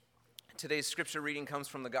Today's scripture reading comes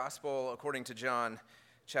from the Gospel according to John,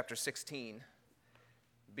 chapter 16,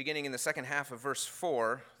 beginning in the second half of verse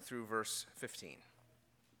 4 through verse 15.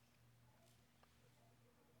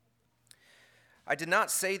 I did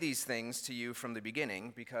not say these things to you from the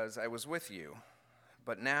beginning because I was with you,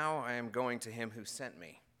 but now I am going to him who sent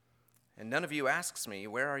me, and none of you asks me,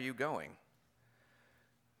 where are you going?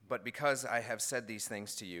 But because I have said these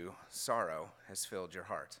things to you, sorrow has filled your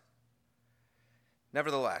heart.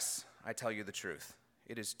 Nevertheless, I tell you the truth.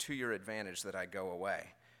 It is to your advantage that I go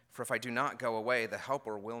away. For if I do not go away, the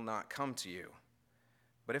Helper will not come to you.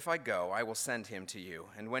 But if I go, I will send him to you.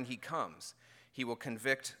 And when he comes, he will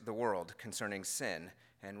convict the world concerning sin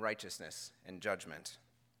and righteousness and judgment.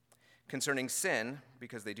 Concerning sin,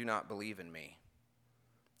 because they do not believe in me.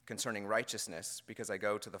 Concerning righteousness, because I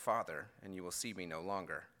go to the Father, and you will see me no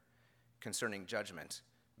longer. Concerning judgment,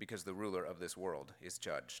 because the ruler of this world is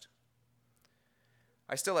judged.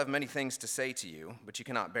 I still have many things to say to you, but you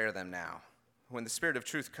cannot bear them now. When the Spirit of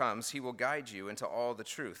truth comes, he will guide you into all the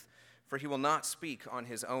truth, for he will not speak on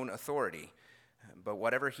his own authority, but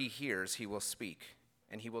whatever he hears he will speak,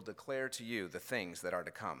 and he will declare to you the things that are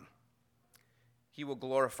to come. He will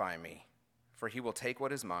glorify me, for he will take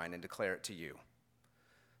what is mine and declare it to you.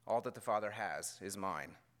 All that the Father has is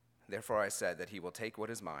mine. Therefore I said that he will take what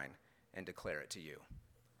is mine and declare it to you.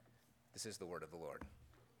 This is the word of the Lord.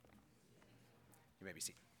 You may be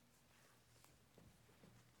seated.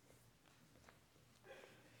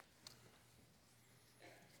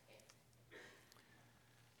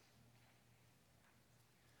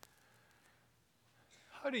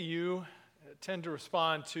 How do you tend to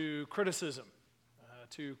respond to criticism,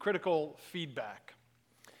 to critical feedback?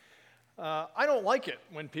 I don't like it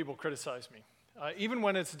when people criticize me, even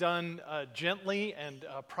when it's done gently and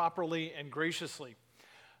properly and graciously.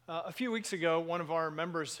 A few weeks ago, one of our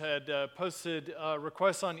members had posted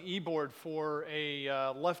requests on eBoard for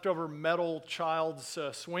a leftover metal child's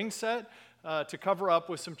swing set to cover up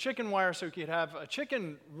with some chicken wire so he could have a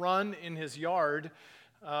chicken run in his yard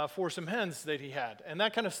for some hens that he had. And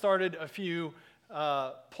that kind of started a few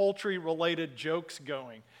poultry-related jokes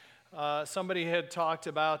going. Somebody had talked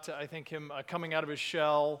about, I think, him coming out of his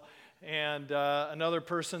shell, and another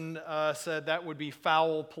person said that would be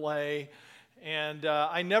foul play. And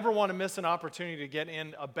I never want to miss an opportunity to get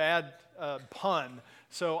in a bad pun.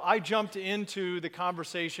 So I jumped into the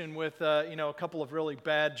conversation with, a couple of really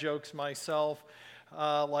bad jokes myself,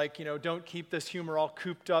 like, don't keep this humor all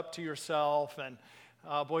cooped up to yourself, and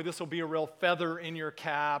boy, this will be a real feather in your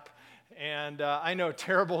cap. And I know,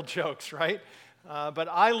 terrible jokes, right? But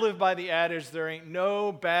I live by the adage, there ain't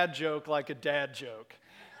no bad joke like a dad joke.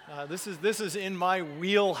 This is in my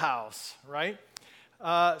wheelhouse, right?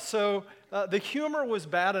 So the humor was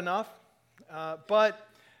bad enough, but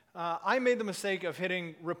I made the mistake of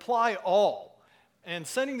hitting reply all and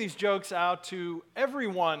sending these jokes out to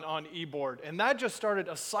everyone on eBoard. And that just started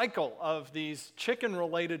a cycle of these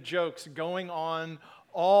chicken-related jokes going on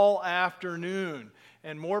all afternoon.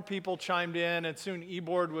 And more people chimed in, and soon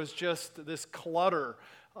eBoard was just this clutter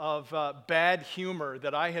of bad humor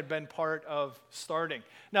that I had been part of starting.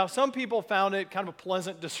 Now, some people found it kind of a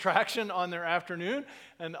pleasant distraction on their afternoon,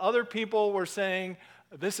 and other people were saying,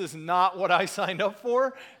 this is not what I signed up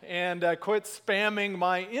for, and quit spamming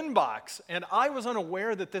my inbox. And I was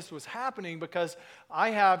unaware that this was happening because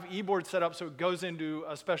I have eBoard set up so it goes into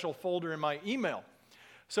a special folder in my email.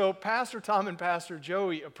 So Pastor Tom and Pastor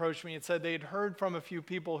Joey approached me and said they had heard from a few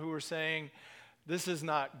people who were saying, this is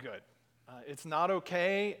not good. It's not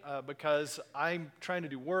okay because I'm trying to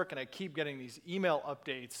do work and I keep getting these email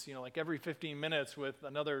updates, like every 15 minutes with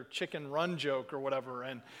another chicken run joke or whatever.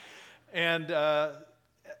 And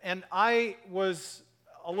I was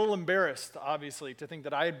a little embarrassed, obviously, to think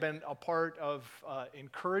that I had been a part of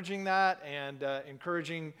encouraging that and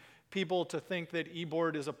encouraging people to think that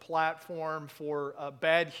eBoard is a platform for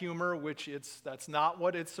bad humor, which that's not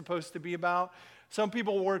what it's supposed to be about. Some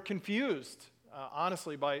people were confused,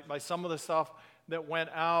 honestly, by some of the stuff that went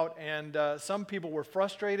out, and some people were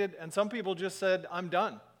frustrated, and some people just said, I'm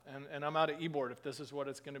done, and I'm out of eBoard if this is what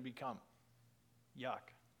it's going to become. Yuck,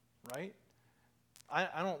 right?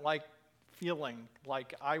 I don't like feeling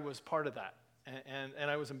like I was part of that, and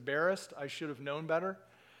I was embarrassed. I should have known better.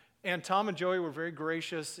 And Tom and Joey were very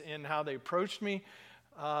gracious in how they approached me,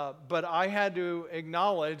 but I had to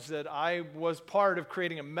acknowledge that I was part of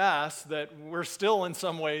creating a mess that we're still in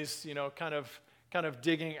some ways, kind of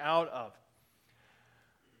digging out of.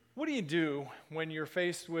 What do you do when you're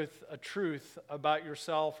faced with a truth about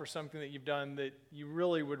yourself or something that you've done that you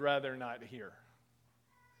really would rather not hear?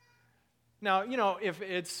 Now, if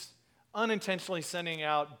it's unintentionally sending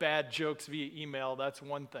out bad jokes via email, that's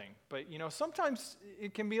one thing. But, sometimes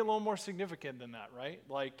it can be a little more significant than that, right?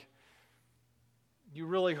 Like, you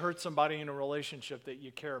really hurt somebody in a relationship that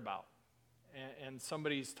you care about, and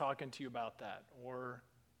somebody's talking to you about that, or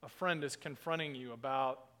a friend is confronting you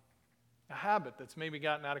about a habit that's maybe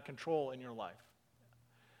gotten out of control in your life,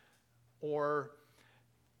 or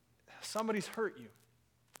somebody's hurt you,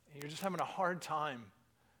 and you're just having a hard time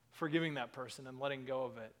forgiving that person and letting go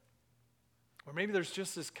of it. Or maybe there's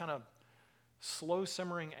just this kind of slow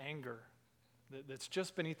simmering anger that's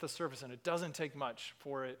just beneath the surface, and it doesn't take much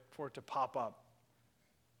for it to pop up.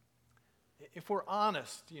 If we're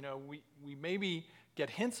honest, we maybe get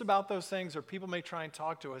hints about those things, or people may try and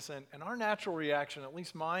talk to us, and our natural reaction, at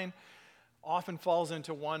least mine, often falls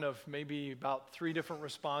into one of maybe about 3 different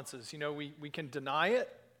responses. We can deny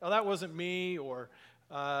it. Oh, that wasn't me, or,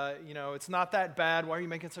 it's not that bad. Why are you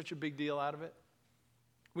making such a big deal out of it?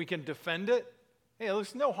 We can defend it. Hey,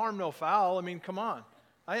 there's no harm, no foul. I mean, come on.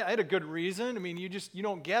 I had a good reason. I mean, you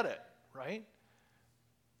don't get it, right?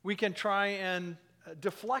 We can try and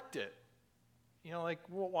deflect it.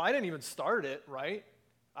 Well, I didn't even start it, right?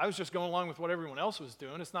 I was just going along with what everyone else was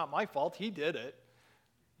doing. It's not my fault. He did it,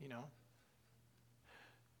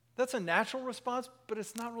 That's a natural response, but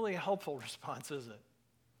it's not really a helpful response, is it?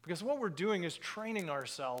 Because what we're doing is training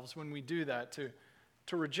ourselves when we do that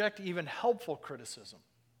to reject even helpful criticism,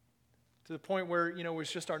 to the point where,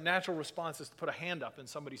 it's just our natural response is to put a hand up in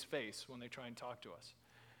somebody's face when they try and talk to us.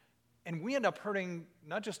 And we end up hurting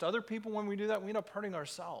not just other people when we do that, we end up hurting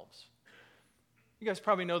ourselves. You guys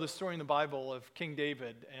probably know the story in the Bible of King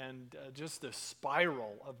David and just this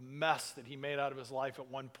spiral of mess that he made out of his life at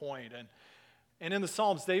one point. And in the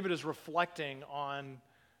Psalms, David is reflecting on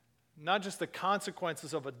not just the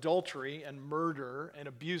consequences of adultery and murder and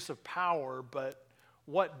abuse of power, but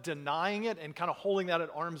what denying it and kind of holding that at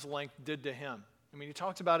arm's length did to him. I mean, he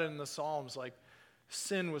talks about it in the Psalms, like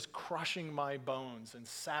sin was crushing my bones and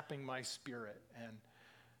sapping my spirit and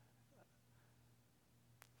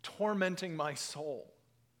tormenting my soul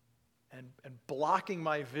and blocking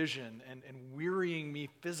my vision and wearying me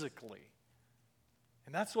physically.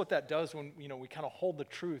 And that's what that does when, we kind of hold the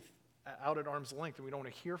truth out at arm's length and we don't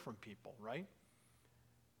want to hear from people, right?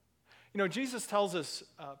 Jesus tells us,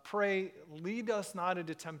 pray, lead us not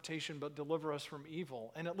into temptation, but deliver us from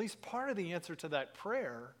evil. And at least part of the answer to that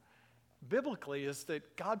prayer, biblically, is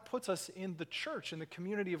that God puts us in the church, in the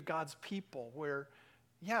community of God's people, where,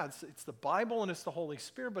 it's the Bible and it's the Holy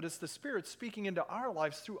Spirit, but it's the Spirit speaking into our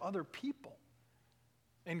lives through other people.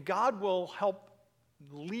 And God will help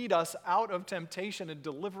lead us out of temptation and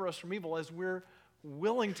deliver us from evil as we're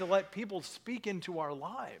willing to let people speak into our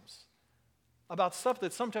lives about stuff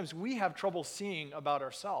that sometimes we have trouble seeing about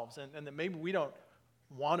ourselves and that maybe we don't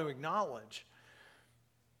want to acknowledge.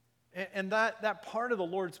 And that part of the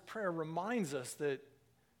Lord's Prayer reminds us that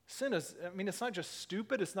sin is, it's not just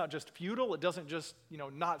stupid, it's not just futile, it doesn't just,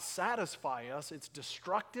 not satisfy us, it's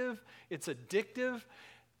destructive, it's addictive,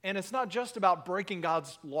 and it's not just about breaking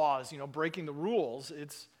God's laws, breaking the rules,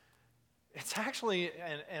 it's actually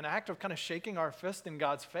an act of kind of shaking our fist in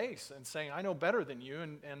God's face and saying, I know better than you,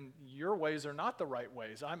 and your ways are not the right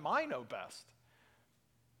ways. I know best.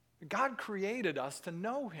 God created us to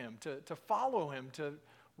know him, to follow him, to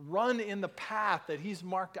run in the path that he's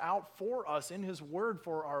marked out for us in his word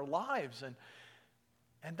for our lives.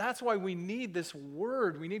 And that's why we need this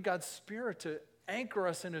word. We need God's Spirit to anchor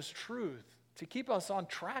us in his truth, to keep us on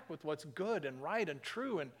track with what's good and right and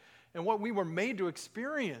true and what we were made to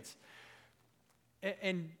experience.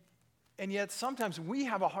 And yet sometimes we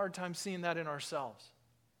have a hard time seeing that in ourselves.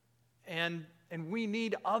 And we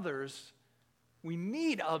need others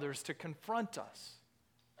to confront us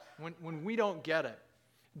when we don't get it.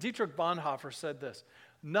 Dietrich Bonhoeffer said this: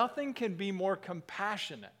 nothing can be more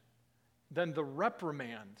compassionate than the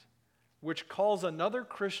reprimand which calls another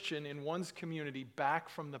Christian in one's community back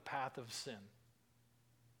from the path of sin.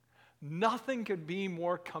 Nothing could be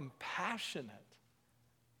more compassionate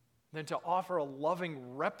than to offer a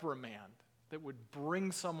loving reprimand that would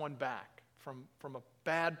bring someone back from a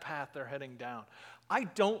bad path they're heading down. I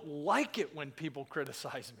don't like it when people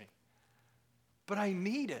criticize me, but I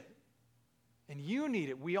need it. And you need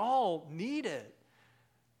it. We all need it.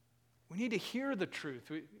 We need to hear the truth.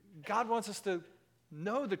 God wants us to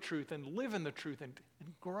know the truth and live in the truth and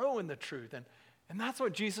grow in the truth. And that's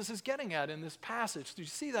what Jesus is getting at in this passage. Do you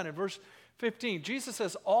see that in verse 15? Jesus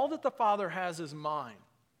says, all that the Father has is mine.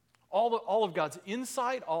 All of God's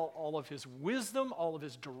insight, all of his wisdom, all of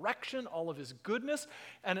his direction, all of his goodness.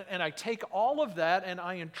 And I take all of that and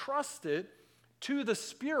I entrust it to the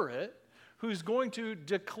Spirit, who's going to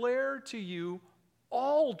declare to you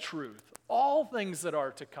all truth, all things that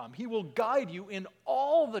are to come. He will guide you in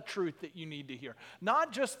all the truth that you need to hear.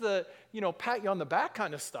 Not just the, pat you on the back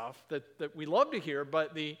kind of stuff that we love to hear,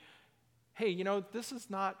 but the, hey, this is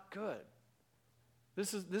not good.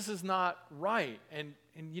 This is not right, and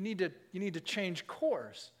you need to change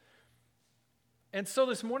course. And so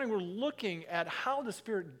this morning we're looking at how the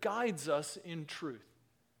Spirit guides us in truth.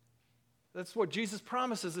 That's what Jesus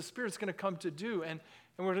promises the Spirit's going to come to do, and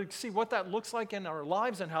we're going to see what that looks like in our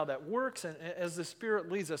lives and how that works and as the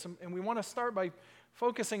Spirit leads us. And we want to start by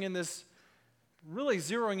focusing in this, really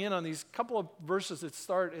zeroing in on these couple of verses that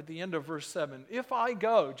start at the end of verse 7. If I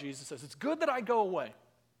go, Jesus says, it's good that I go away,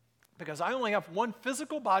 because I only have one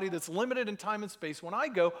physical body that's limited in time and space. When I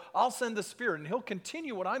go, I'll send the Spirit, and He'll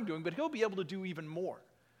continue what I'm doing, but He'll be able to do even more.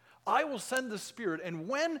 I will send the Spirit, and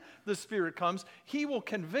when the Spirit comes, He will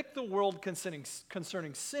convict the world concerning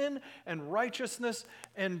sin and righteousness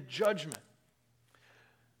and judgment.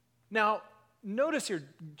 Now, notice here,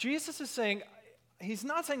 Jesus is saying, He's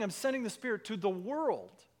not saying I'm sending the Spirit to the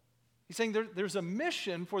world. He's saying there's a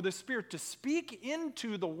mission for the Spirit to speak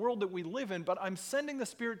into the world that we live in, but I'm sending the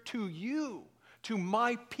Spirit to you, to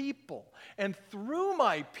my people. And through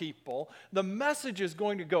my people, the message is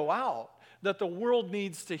going to go out that the world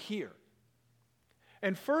needs to hear.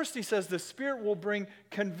 And first, he says the Spirit will bring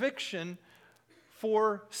conviction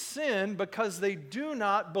for sin because they do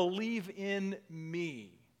not believe in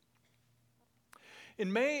me.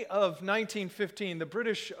 In May of 1915, the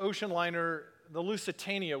British ocean liner, the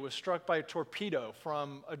Lusitania, was struck by a torpedo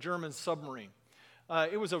from a German submarine.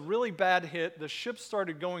 It was a really bad hit. The ship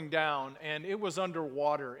started going down, and it was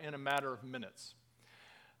underwater in a matter of minutes.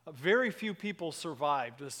 Very few people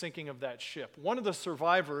survived the sinking of that ship. One of the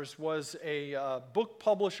survivors was a book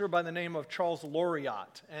publisher by the name of Charles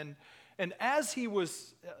Loriot. And as he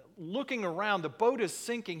was looking around, the boat is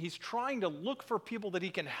sinking. He's trying to look for people that he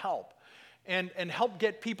can help and help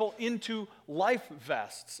get people into life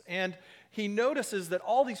vests. And he notices that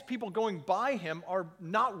all these people going by him are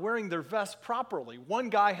not wearing their vests properly. One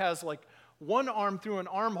guy has like one arm through an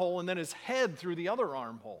armhole and then his head through the other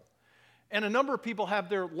armhole. And a number of people have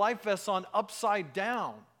their life vests on upside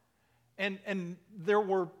down. And there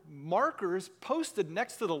were markers posted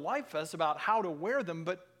next to the life vests about how to wear them,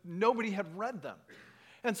 but nobody had read them.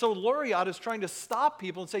 And so Loriot is trying to stop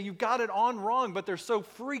people and say, you've got it on wrong, but they're so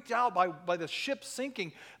freaked out by the ship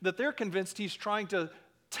sinking that they're convinced he's trying to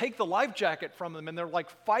take the life jacket from them, and they're like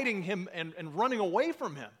fighting him and running away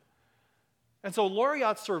from him. And so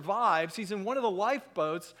Loriot survives. He's in one of the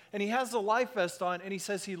lifeboats, and he has the life vest on, and he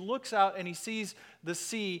says he looks out and he sees the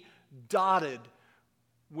sea dotted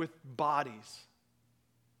with bodies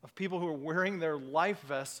of people who are wearing their life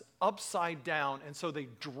vests upside down, and so they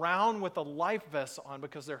drown with the life vests on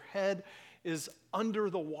because their head is under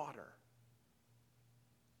the water.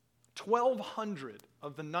 1,200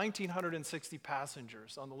 of the 1,960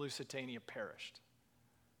 passengers on the Lusitania perished,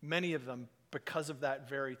 many of them because of that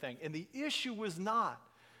very thing. And the issue was not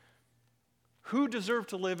who deserved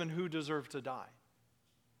to live and who deserved to die.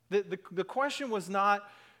 The question was not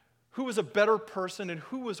who was a better person and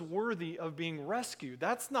who was worthy of being rescued.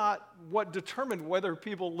 That's not what determined whether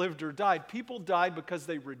people lived or died. People died because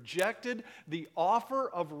they rejected the offer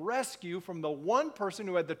of rescue from the one person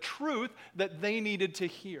who had the truth that they needed to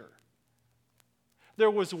hear. There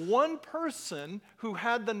was one person who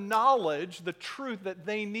had the knowledge, the truth that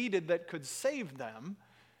they needed that could save them,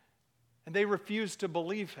 and they refused to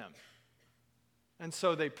believe him. And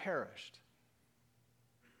so they perished.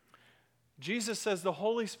 Jesus says the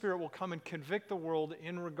Holy Spirit will come and convict the world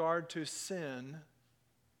in regard to sin,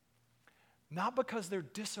 not because they're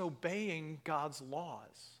disobeying God's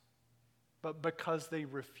laws, but because they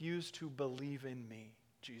refuse to believe in me,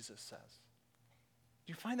 Jesus says.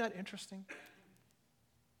 Do you find that interesting?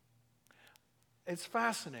 It's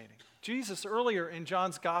fascinating. Jesus earlier in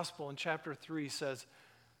John's Gospel in chapter 3 says,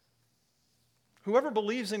 whoever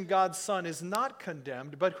believes in God's Son is not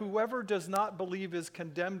condemned, but whoever does not believe is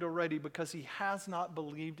condemned already because he has not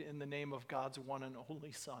believed in the name of God's one and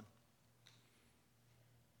only Son.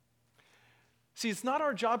 See, it's not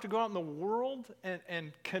our job to go out in the world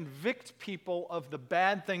and convict people of the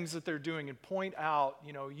bad things that they're doing and point out,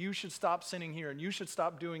 you should stop sinning here and you should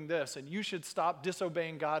stop doing this and you should stop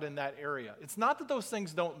disobeying God in that area. It's not that those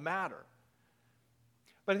things don't matter.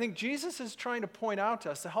 But I think Jesus is trying to point out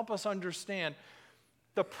to us, to help us understand,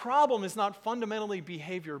 the problem is not fundamentally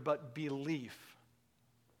behavior, but belief.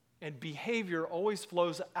 And behavior always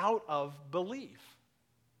flows out of belief.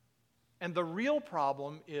 And the real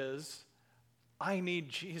problem is, I need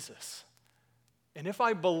Jesus. And if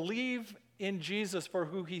I believe in Jesus for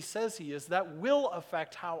who he says he is, that will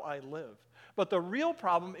affect how I live. But the real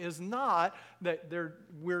problem is not that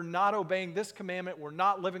we're not obeying this commandment, we're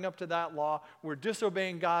not living up to that law, we're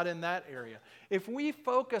disobeying God in that area. If we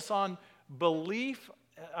focus on belief,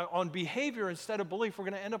 on behavior instead of belief, we're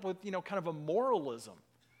going to end up with, kind of a moralism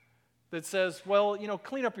that says, well,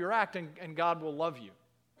 clean up your act and God will love you.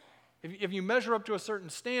 If you measure up to a certain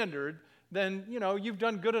standard, then, you've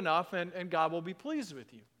done good enough and God will be pleased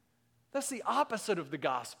with you. That's the opposite of the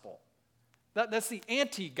gospel. That's the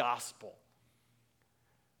anti-gospel.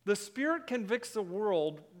 The Spirit convicts the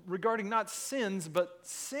world regarding not sins, but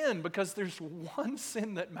sin, because there's one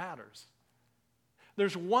sin that matters.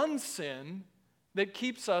 There's one sin that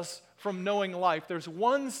keeps us from knowing life. There's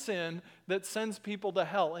one sin that sends people to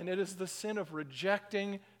hell, and it is the sin of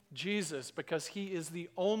rejecting Jesus, because he is the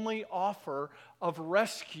only offer of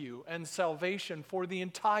rescue and salvation for the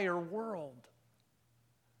entire world.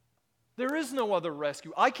 There is no other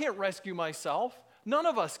rescue. I can't rescue myself. None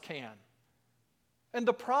of us can. And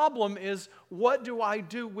the problem is, what do I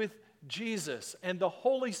do with Jesus? And the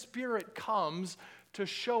Holy Spirit comes to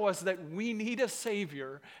show us that we need a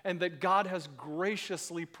Savior and that God has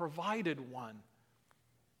graciously provided one.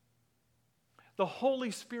 The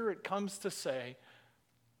Holy Spirit comes to say,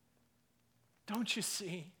 don't you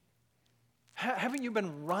see? Haven't you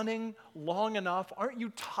been running long enough? Aren't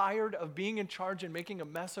you tired of being in charge and making a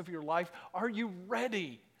mess of your life? Are you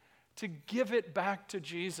ready to give it back to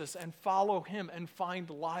Jesus and follow him and find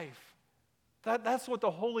life? That's what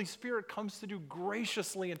the Holy Spirit comes to do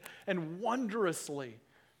graciously and wondrously.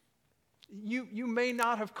 You may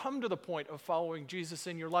not have come to the point of following Jesus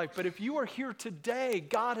in your life, but if you are here today,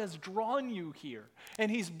 God has drawn you here,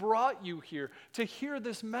 and he's brought you here to hear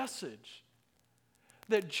this message.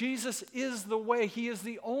 That Jesus is the way. He is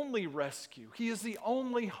the only rescue. He is the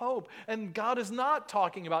only hope. And God is not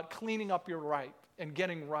talking about cleaning up your right and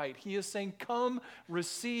getting right. He is saying, come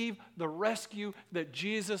receive the rescue that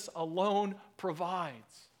Jesus alone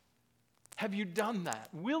provides. Have you done that?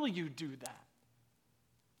 Will you do that?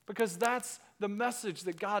 Because that's the message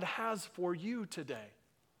that God has for you today.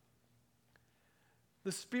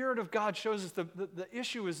 The Spirit of God shows us the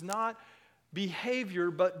issue is not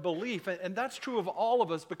behavior, but belief. And that's true of all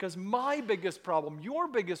of us, because my biggest problem, your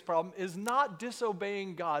biggest problem, is not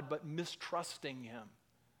disobeying God, but mistrusting him.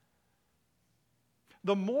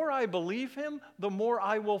 The more I believe him, the more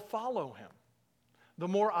I will follow him. The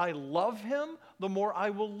more I love him, the more I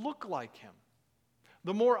will look like him.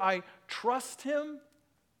 The more I trust him,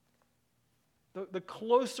 the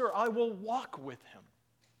closer I will walk with him.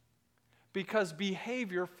 Because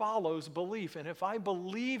behavior follows belief. And if I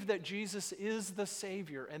believe that Jesus is the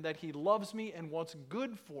Savior and that he loves me and wants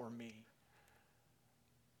good for me,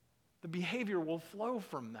 the behavior will flow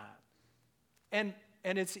from that.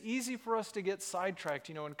 And it's easy for us to get sidetracked,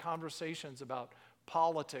 in conversations about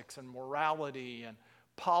politics and morality and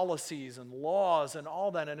policies and laws and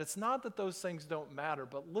all that. And it's not that those things don't matter,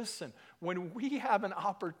 but listen, when we have an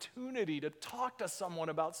opportunity to talk to someone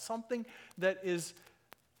about something that is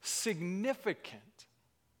significant,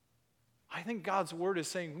 I think God's word is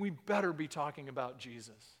saying we better be talking about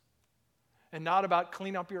Jesus and not about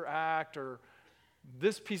clean up your act or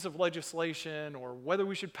this piece of legislation or whether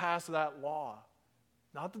we should pass that law.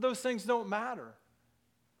 Not that those things don't matter,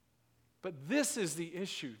 but this is the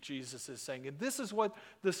issue, Jesus is saying, and this is what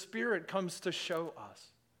the Spirit comes to show us.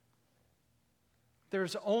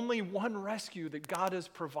 There's only one rescue that God has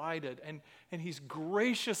provided, and he's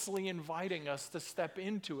graciously inviting us to step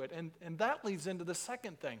into it. And that leads into the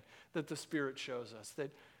second thing that the Spirit shows us,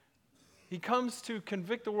 that he comes to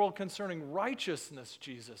convict the world concerning righteousness,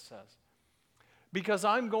 Jesus says. Because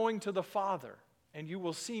I'm going to the Father, and you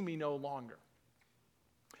will see me no longer.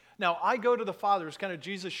 Now, I go to the Father is kind of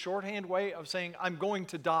Jesus' shorthand way of saying, I'm going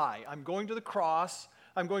to die. I'm going to the cross.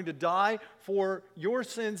 I'm going to die for your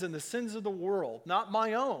sins and the sins of the world, not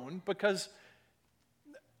my own, because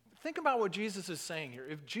think about what Jesus is saying here.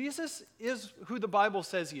 If Jesus is who the Bible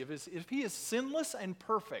says he is, if he is sinless and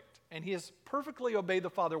perfect, and he has perfectly obeyed the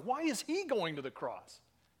Father, why is he going to the cross?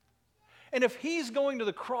 And if he's going to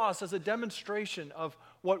the cross as a demonstration of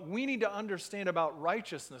what we need to understand about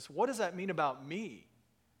righteousness, what does that mean about me?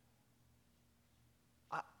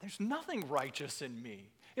 There's nothing righteous in me.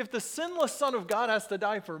 If the sinless Son of God has to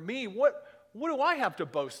die for me, what do I have to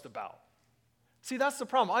boast about? See, that's the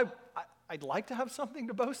problem. I'd like to have something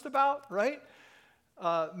to boast about, right?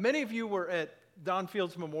 Many of you were at Don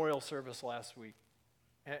Field's memorial service last week.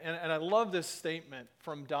 And I love this statement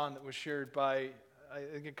from Don that was shared by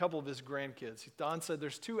a couple of his grandkids. Don said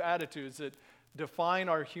there's two attitudes that define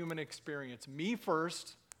our human experience. Me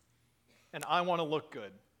first, and I want to look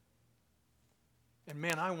good. And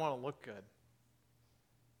man, I want to look good.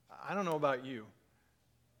 I don't know about you.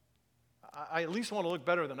 I at least want to look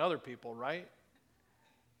better than other people, right?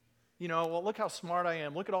 Well, look how smart I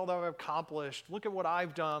am. Look at all that I've accomplished. Look at what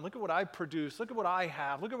I've done. Look at what I've produced. Look at what I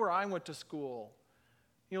have. Look at where I went to school.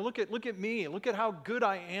 Look at me. Look at how good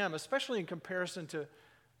I am, especially in comparison to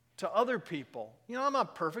other people. I'm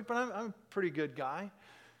not perfect, but I'm a pretty good guy.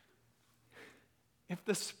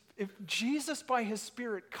 If Jesus, by his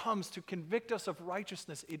Spirit, comes to convict us of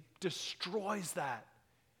righteousness, it destroys that.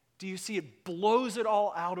 Do you see? It blows it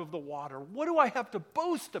all out of the water. What do I have to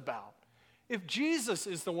boast about? If Jesus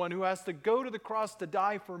is the one who has to go to the cross to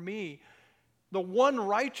die for me, the one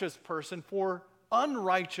righteous person for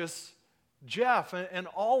unrighteous Jeff and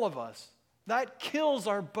all of us, that kills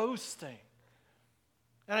our boasting.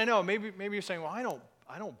 And I know, maybe you're saying, well, I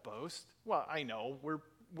don't boast. Well, I know,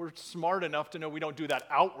 we're smart enough to know we don't do that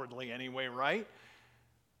outwardly anyway, right?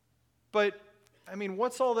 But,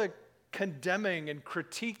 what's all the condemning and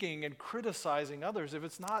critiquing and criticizing others if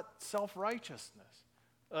it's not self-righteousness?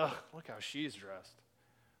 Ugh, look how she's dressed.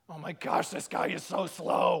 Oh my gosh, this guy is so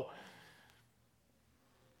slow.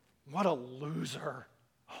 What a loser.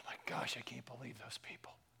 Oh my gosh, I can't believe those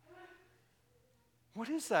people. What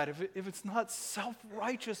is that if it's not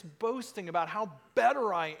self-righteous boasting about how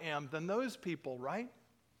better I am than those people, right?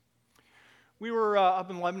 We were up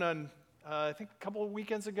in Lebanon, I think a couple of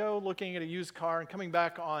weekends ago, looking at a used car and coming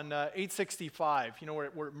back on 865,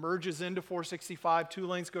 where it merges into 465. 2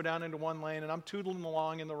 lanes go down into 1 lane, and I'm tootling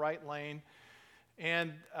along in the right lane.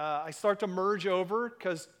 And I start to merge over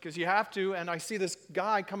because you have to, and I see this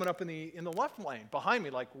guy coming up in the left lane behind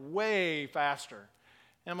me, like way faster.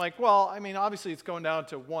 And I'm like, well, obviously it's going down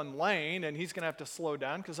to 1 lane, and he's going to have to slow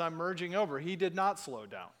down because I'm merging over. He did not slow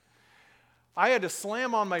down. I had to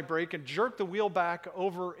slam on my brake and jerk the wheel back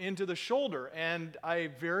over into the shoulder. And I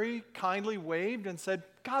very kindly waved and said,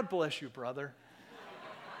 God bless you, brother.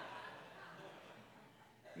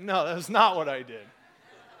 No, that's not what I did.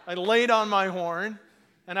 I laid on my horn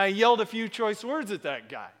and I yelled a few choice words at that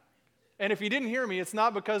guy. And if he didn't hear me, it's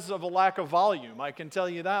not because of a lack of volume. I can tell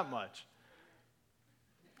you that much.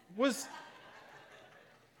 Was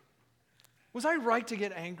I right to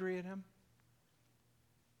get angry at him?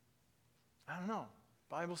 I don't know.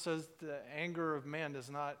 The Bible says the anger of man does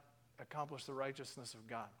not accomplish the righteousness of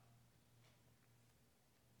God.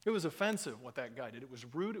 It was offensive what that guy did. It was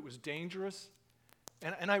rude. It was dangerous.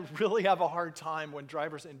 And I really have a hard time when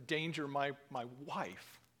drivers endanger my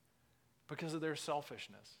wife because of their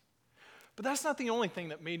selfishness. But that's not the only thing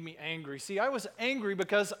that made me angry. See, I was angry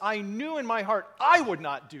because I knew in my heart I would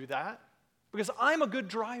not do that because I'm a good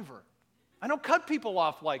driver. I don't cut people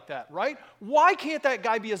off like that, right? Why can't that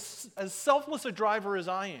guy be as selfless a driver as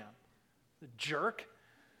I am? The jerk.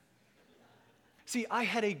 See, I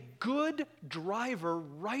had a good driver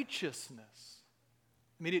righteousness.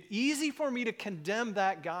 It made it easy for me to condemn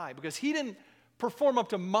that guy because he didn't perform up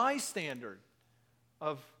to my standard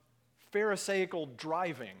of Pharisaical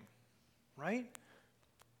driving, right?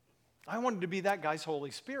 I wanted to be that guy's Holy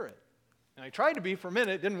Spirit. And I tried to be for a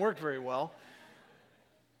minute. It didn't work very well.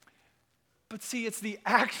 But see, it's the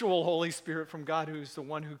actual Holy Spirit from God who's the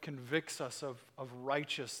one who convicts us of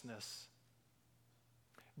righteousness.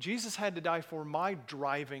 Jesus had to die for my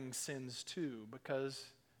driving sins too, because,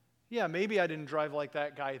 yeah, maybe I didn't drive like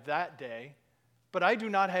that guy that day, but I do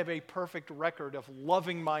not have a perfect record of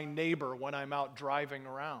loving my neighbor when I'm out driving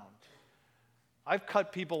around. I've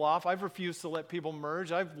cut people off. I've refused to let people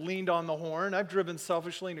merge. I've leaned on the horn. I've driven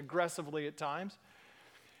selfishly and aggressively at times.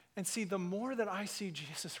 And see, the more that I see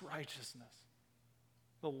Jesus' righteousness,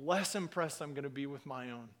 the less impressed I'm going to be with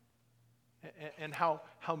my own. And how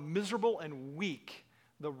miserable and weak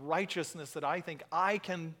the righteousness that I think I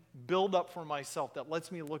can build up for myself that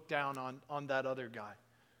lets me look down on that other guy.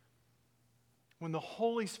 When the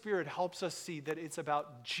Holy Spirit helps us see that it's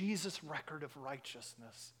about Jesus' record of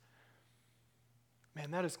righteousness,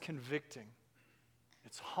 man, that is convicting.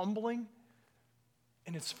 It's humbling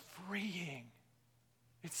and it's freeing.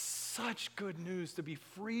 It's such good news to be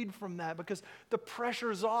freed from that because the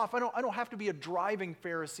pressure's off. I don't have to be a driving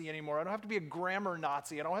Pharisee anymore. I don't have to be a grammar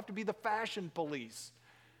Nazi. I don't have to be the fashion police,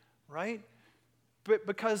 right? But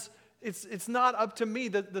because it's not up to me.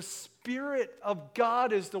 The Spirit of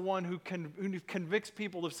God is the one who convicts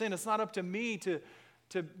people of sin. It's not up to me to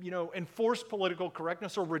enforce political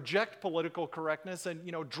correctness or reject political correctness and,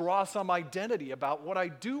 draw some identity about what I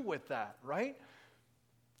do with that, right?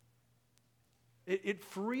 It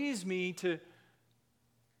frees me to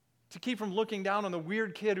keep from looking down on the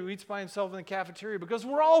weird kid who eats by himself in the cafeteria because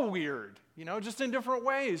we're all weird, just in different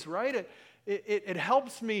ways, right? It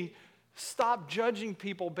helps me Stop judging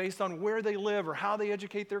people based on where they live or how they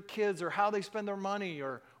educate their kids or how they spend their money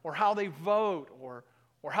or how they vote or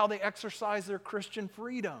how they exercise their Christian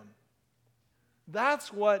freedom.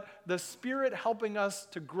 That's what the Spirit helping us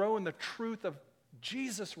to grow in the truth of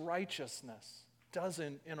Jesus' righteousness does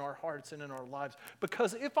in our hearts and in our lives.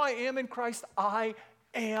 Because if I am in Christ, I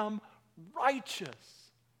am righteous.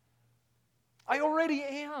 I already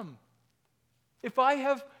am. If I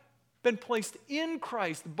have been placed in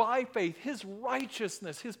Christ by faith, His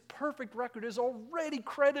righteousness, His perfect record is already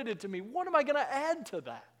credited to me. What am I going to add to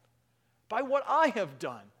that? By what I have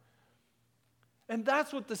done. And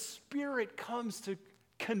that's what the Spirit comes to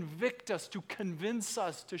convict us, to convince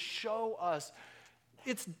us, to show us.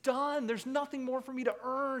 It's done. There's nothing more for me to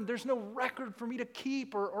earn. There's no record for me to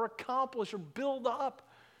keep or accomplish or build up.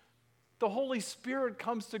 The Holy Spirit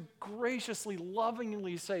comes to graciously,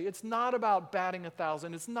 lovingly say, it's not about batting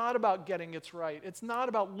 1,000. It's not about getting it right. It's not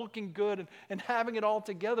about looking good and having it all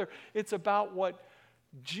together. It's about what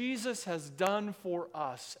Jesus has done for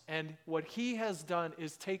us. And what He has done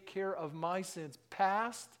is take care of my sins,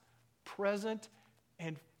 past, present,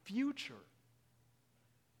 and future.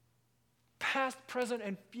 Past, present,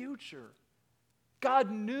 and future.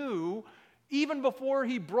 God knew, even before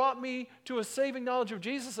He brought me to a saving knowledge of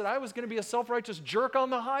Jesus, that I was going to be a self-righteous jerk on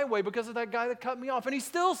the highway because of that guy that cut me off. And He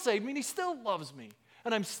still saved me, and He still loves me.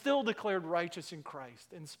 And I'm still declared righteous in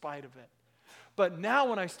Christ in spite of it. But now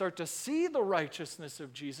when I start to see the righteousness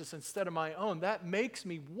of Jesus instead of my own, that makes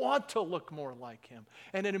me want to look more like Him.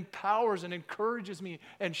 And it empowers and encourages me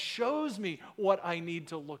and shows me what I need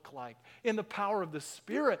to look like in the power of the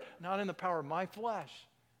Spirit, not in the power of my flesh.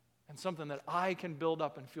 And something that I can build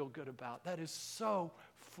up and feel good about. That is so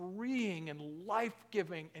freeing and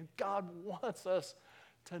life-giving, and God wants us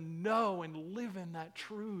to know and live in that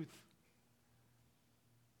truth.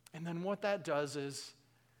 And then what that does is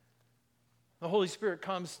the Holy Spirit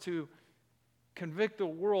comes to convict the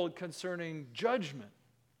world concerning judgment,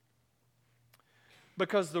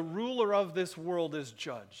 because the ruler of this world is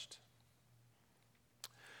judged.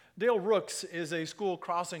 Dale Rooks is a school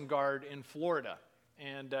crossing guard in Florida.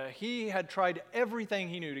 And he had tried everything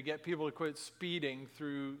he knew to get people to quit speeding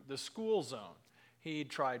through the school zone. He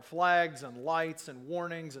tried flags and lights and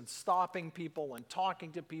warnings and stopping people and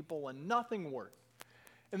talking to people, and nothing worked.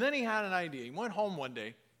 And then he had an idea. He went home one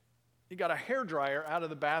day. He got a hairdryer out of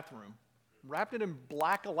the bathroom, wrapped it in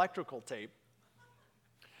black electrical tape,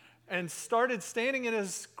 and started standing in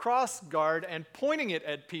his cross guard and pointing it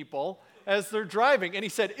at people as they're driving. And he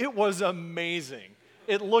said it was amazing.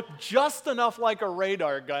 It looked just enough like a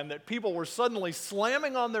radar gun that people were suddenly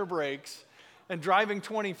slamming on their brakes and driving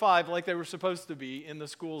 25 like they were supposed to be in the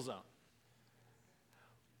school zone.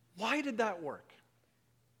 Why did that work?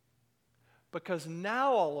 Because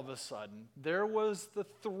now all of a sudden there was the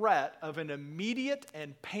threat of an immediate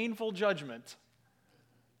and painful judgment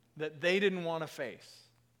that they didn't want to face.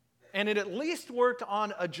 And it at least worked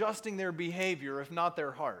on adjusting their behavior, if not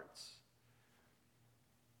their hearts.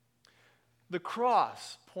 The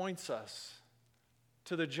cross points us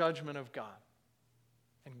to the judgment of God.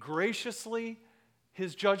 And graciously,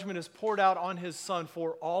 His judgment is poured out on His Son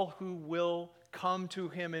for all who will come to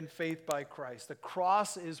Him in faith by Christ. The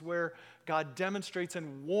cross is where God demonstrates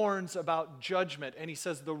and warns about judgment. And He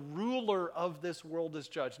says the ruler of this world is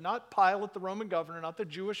judged. Not Pilate, the Roman governor, not the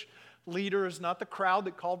Jewish leaders, not the crowd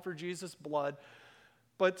that called for Jesus' blood,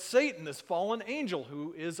 but Satan, this fallen angel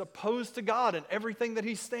who is opposed to God and everything that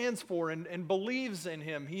he stands for and believes in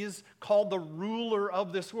Him. He is called the ruler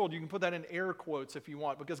of this world. You can put that in air quotes if you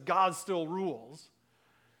want, because God still rules.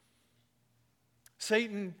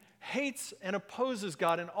 Satan hates and opposes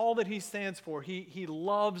God in all that he stands for. He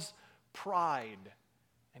loves pride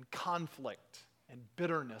and conflict and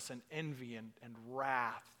bitterness and envy and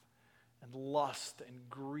wrath and lust and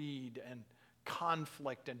greed and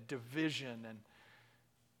conflict and division,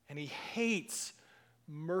 and he hates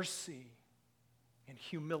mercy and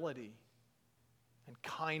humility and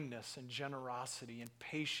kindness and generosity and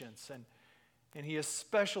patience, and he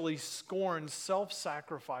especially scorns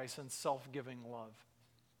self-sacrifice and self-giving love.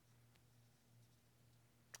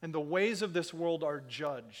 And the ways of this world are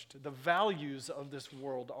judged. The values of this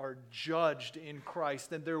world are judged in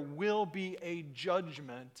Christ, and there will be a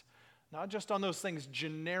judgment, not just on those things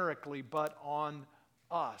generically, but on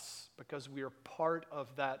us, because we are part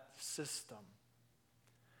of that system.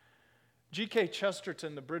 G.K.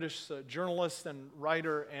 Chesterton, the British journalist and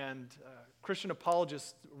writer and Christian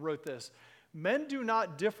apologist, wrote this: "Men do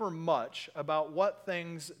not differ much about what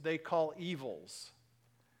things they call evils.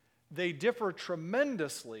 They differ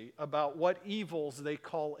tremendously about what evils they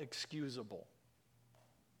call excusable."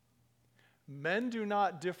 Men do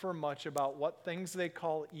not differ much about what things they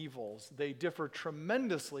call evils. They differ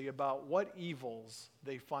tremendously about what evils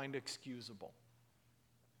they find excusable.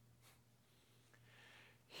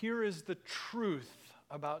 Here is the truth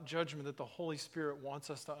about judgment that the Holy Spirit wants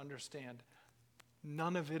us to understand.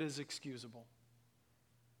 None of it is excusable.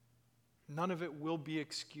 None of it will be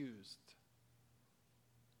excused.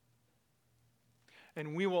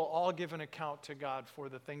 And we will all give an account to God for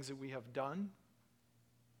the things that we have done,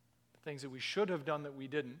 the things that we should have done that we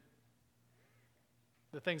didn't,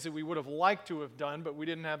 the things that we would have liked to have done, but we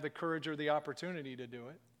didn't have the courage or the opportunity to do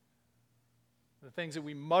it, the things that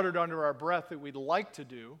we muttered under our breath that we'd like to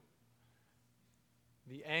do,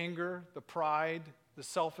 the anger, the pride, the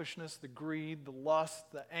selfishness, the greed, the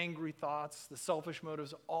lust, the angry thoughts, the selfish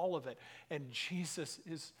motives, all of it. And Jesus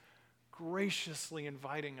is graciously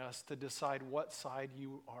inviting us to decide what side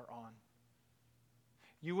you are on.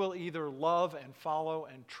 You will either love and follow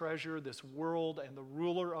and treasure this world and the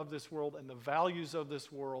ruler of this world and the values of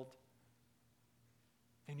this world,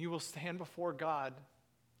 and you will stand before God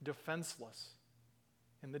defenseless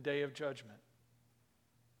in the day of judgment.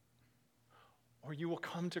 Or you will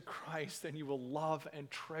come to Christ and you will love and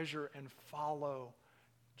treasure and follow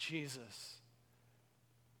Jesus,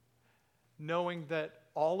 knowing that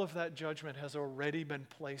all of that judgment has already been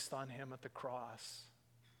placed on him at the cross.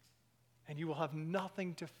 And you will have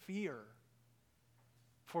nothing to fear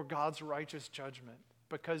for God's righteous judgment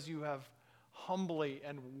because you have humbly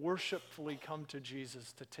and worshipfully come to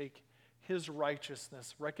Jesus to take his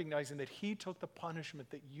righteousness, recognizing that he took the punishment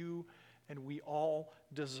that you and we all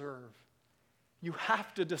deserve. You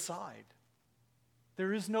have to decide.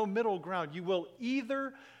 There is no middle ground. You will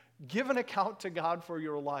either give an account to God for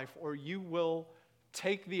your life, or you will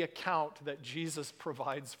take the account that Jesus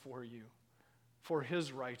provides for you for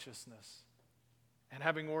his righteousness and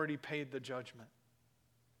having already paid the judgment.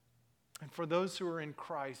 And for those who are in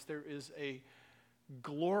Christ, there is a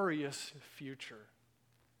glorious future.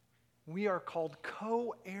 We are called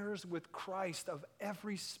co-heirs with Christ of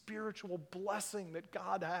every spiritual blessing that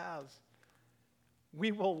God has.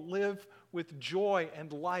 We will live with joy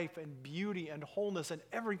and life and beauty and wholeness and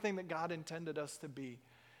everything that God intended us to be.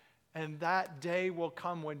 And that day will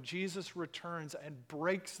come when Jesus returns and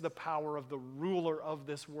breaks the power of the ruler of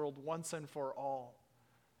this world once and for all.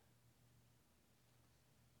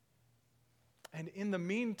 And in the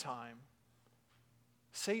meantime,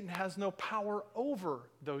 Satan has no power over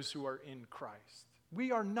those who are in Christ.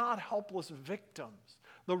 We are not helpless victims.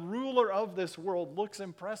 The ruler of this world looks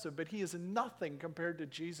impressive, but he is nothing compared to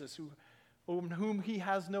Jesus, whom he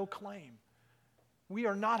has no claim. We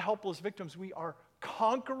are not helpless victims. We are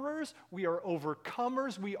conquerors. We are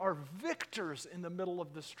overcomers. We are victors in the middle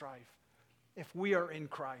of the strife if we are in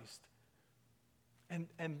Christ.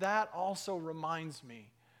 And that also reminds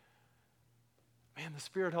me, man, the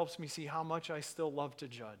Spirit helps me see how much I still love to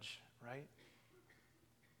judge, right?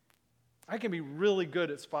 I can be really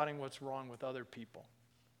good at spotting what's wrong with other people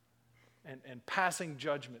and passing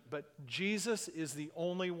judgment, but Jesus is the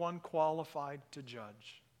only one qualified to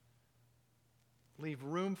judge. Leave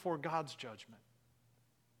room for God's judgment.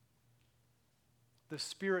 The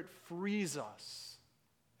Spirit frees us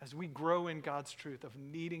as we grow in God's truth of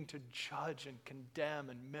needing to judge and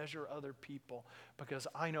condemn and measure other people, because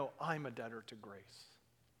I know I'm a debtor to grace.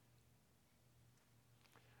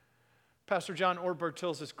 Pastor John Ortberg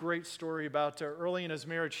tells this great story about early in his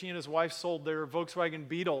marriage, he and his wife sold their Volkswagen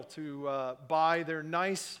Beetle to buy their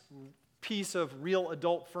nice piece of real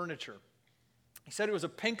adult furniture. He said it was a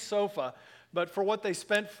pink sofa, but for what they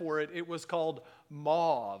spent for it, it was called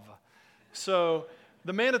mauve. So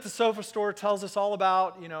the man at the sofa store tells us all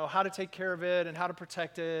about, how to take care of it and how to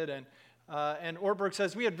protect it. And Ortberg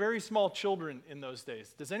says, we had very small children in those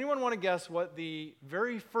days. Does anyone want to guess what the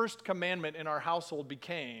very first commandment in our household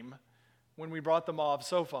became when we brought the mauve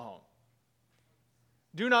sofa home?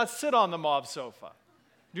 Do not sit on the mauve sofa.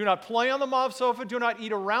 Do not play on the mauve sofa. Do not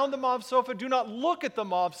eat around the mauve sofa. Do not look at the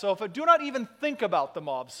mauve sofa. Do not even think about the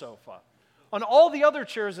mauve sofa. On all the other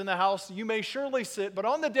chairs in the house, you may surely sit, but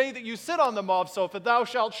on the day that you sit on the mauve sofa, thou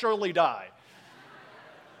shalt surely die.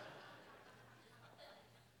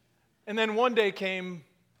 And then one day came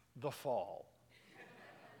the fall.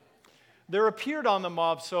 There appeared on the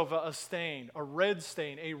mauve sofa a stain, a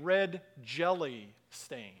red jelly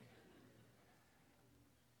stain.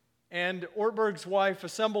 And Ortberg's wife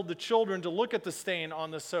assembled the children to look at the stain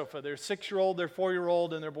on the sofa. Their 6-year-old, their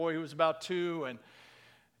 4-year-old, and their boy who was about 2.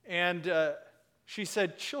 And she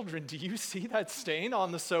said, children, do you see that stain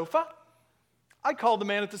on the sofa? I called the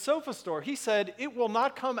man at the sofa store. He said, it will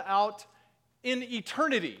not come out in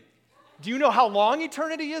eternity. Do you know how long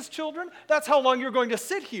eternity is, children? That's how long you're going to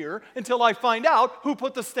sit here until I find out who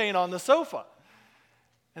put the stain on the sofa.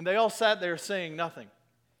 And they all sat there saying nothing.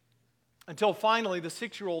 Until finally the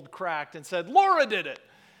 6-year-old cracked and said, "Laura did it."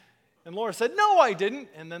 And Laura said, "No, I didn't."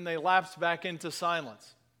 And then they lapsed back into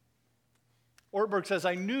silence. Ortberg says,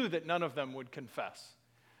 I knew that none of them would confess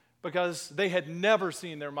because they had never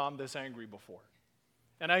seen their mom this angry before.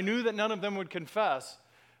 And I knew that none of them would confess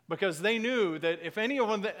because they knew that if any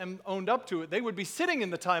of them owned up to it, they would be sitting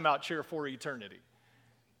in the timeout chair for eternity.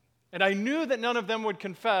 And I knew that none of them would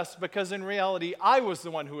confess because in reality, I was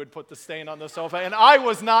the one who had put the stain on the sofa, and I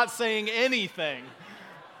was not saying anything.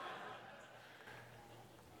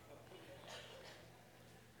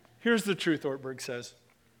 Here's the truth, Ortberg says.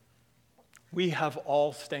 We have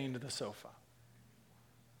all stained the sofa.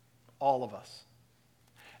 All of us.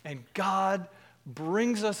 And God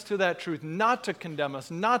brings us to that truth, not to condemn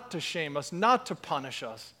us, not to shame us, not to punish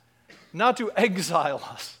us, not to exile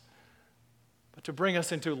us, but to bring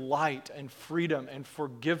us into light and freedom and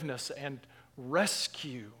forgiveness and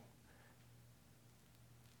rescue.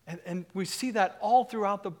 And we see that all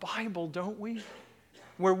throughout the Bible, don't we?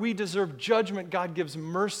 Where we deserve judgment, God gives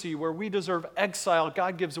mercy. Where we deserve exile,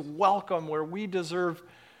 God gives welcome. Where we deserve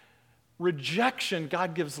rejection,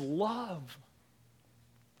 God gives love.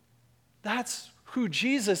 That's who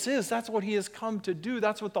Jesus is. That's what he has come to do.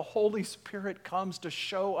 That's what the Holy Spirit comes to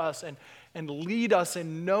show us and lead us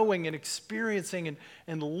in knowing and experiencing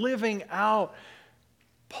and living out.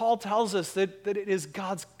 Paul tells us that it is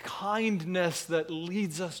God's kindness that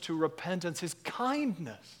leads us to repentance. His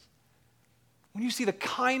kindness. When you see the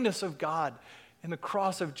kindness of God in the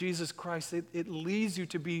cross of Jesus Christ, it leads you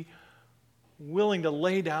to be willing to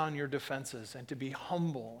lay down your defenses and to be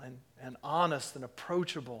humble and honest and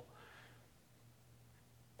approachable.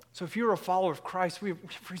 So if you're a follower of Christ, we have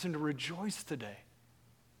reason to rejoice today.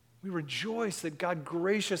 We rejoice that God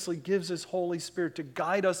graciously gives His Holy Spirit to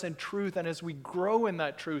guide us in truth, and as we grow in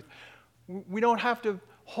that truth, we don't have to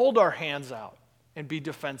hold our hands out and be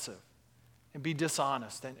defensive and be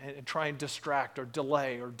dishonest and try and distract or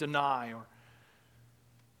delay or deny.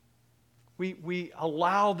 We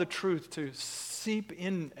allow the truth to seep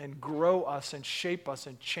in and grow us and shape us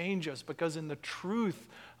and change us, because in the truth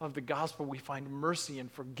of the gospel we find mercy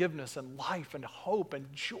and forgiveness and life and hope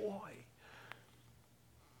and joy.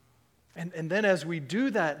 And then as we do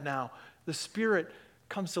that now, the Spirit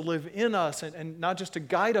comes to live in us and not just to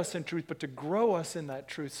guide us in truth, but to grow us in that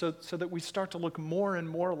truth so that we start to look more and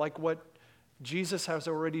more like what Jesus has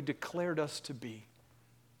already declared us to be.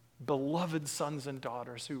 Beloved sons and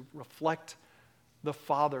daughters who reflect the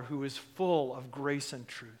Father who is full of grace and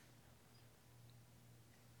truth.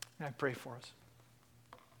 And I pray for us.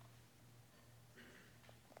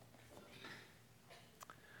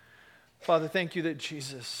 Father, thank you that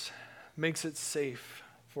Jesus makes it safe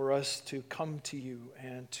for us to come to you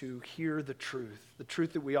and to hear the truth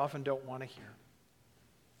that we often don't want to hear.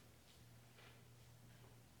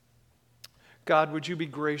 God, would you be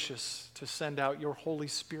gracious to send out your Holy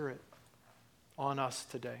Spirit on us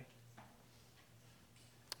today?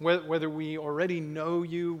 Whether we already know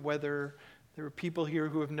you, whether there are people here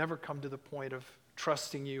who have never come to the point of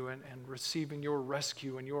trusting you and receiving your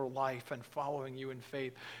rescue in your life and following you in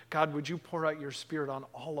faith. God, would you pour out your Spirit on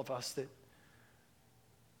all of us, that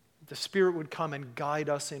the Spirit would come and guide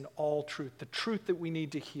us in all truth, the truth that we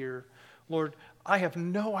need to hear. Lord, I have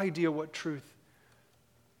no idea what truth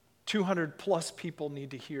 200 plus people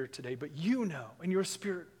need to hear today, but you know, and your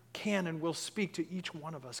Spirit can and will speak to each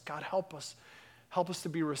one of us. God, help us to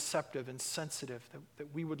be receptive and sensitive,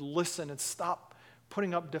 that we would listen and stop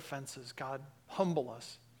putting up defenses. God, humble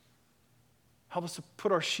us. Help us to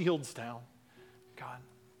put our shields down, God,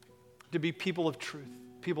 to be people of truth,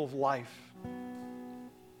 people of life.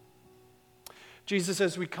 Jesus,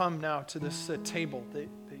 as we come now to this table that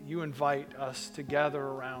you invite us to gather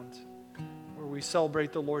around, where we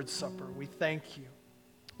celebrate the Lord's Supper, we thank you.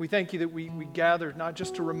 We thank you that we gather not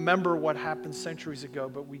just to remember what happened centuries ago,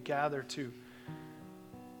 but we gather to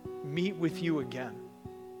meet with you again,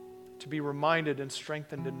 to be reminded and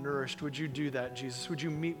strengthened and nourished. Would you do that, Jesus? Would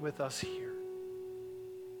you meet with us here?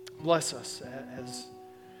 Bless us as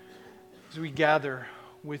we gather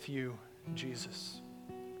with you, Jesus.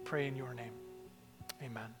 Pray in your name.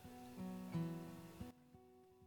 Amen.